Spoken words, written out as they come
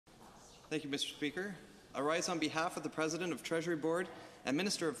Thank you, Mr. Speaker. I rise on behalf of the President of Treasury Board and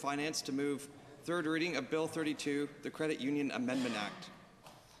Minister of Finance to move third reading of Bill 32, the Credit Union Amendment Act.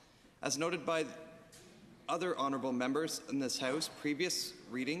 As noted by other honourable members in this House, previous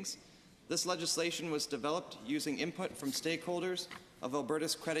readings, this legislation was developed using input from stakeholders of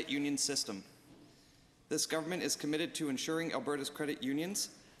Alberta's credit union system. This government is committed to ensuring Alberta's credit unions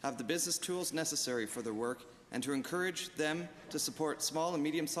have the business tools necessary for their work and to encourage them to support small and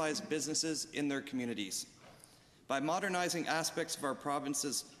medium-sized businesses in their communities. By modernizing aspects of our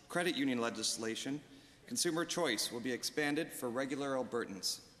province's credit union legislation, consumer choice will be expanded for regular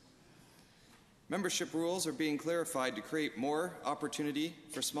Albertans. Membership rules are being clarified to create more opportunity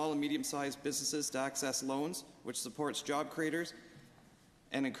for small and medium-sized businesses to access loans, which supports job creators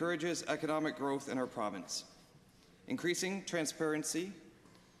and encourages economic growth in our province. Increasing transparency,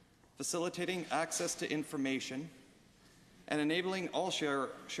 facilitating access to information, and enabling all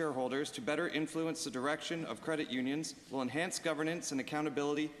shareholders to better influence the direction of credit unions will enhance governance and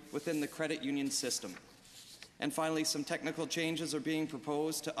accountability within the credit union system. And finally, some technical changes are being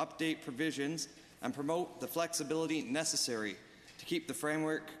proposed to update provisions and promote the flexibility necessary to keep the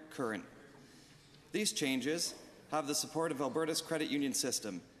framework current. These changes have the support of Alberta's credit union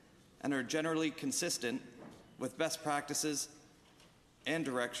system and are generally consistent with best practices and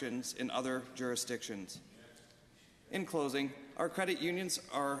directions in other jurisdictions. In closing, our credit unions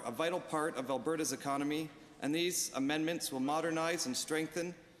are a vital part of Alberta's economy, and these amendments will modernize and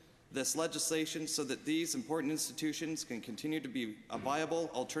strengthen this legislation so that these important institutions can continue to be a viable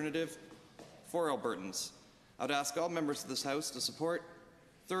alternative for Albertans. I would ask all members of this House to support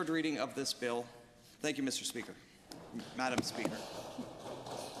third reading of this bill. Thank you, Mr. Speaker. Madam Speaker.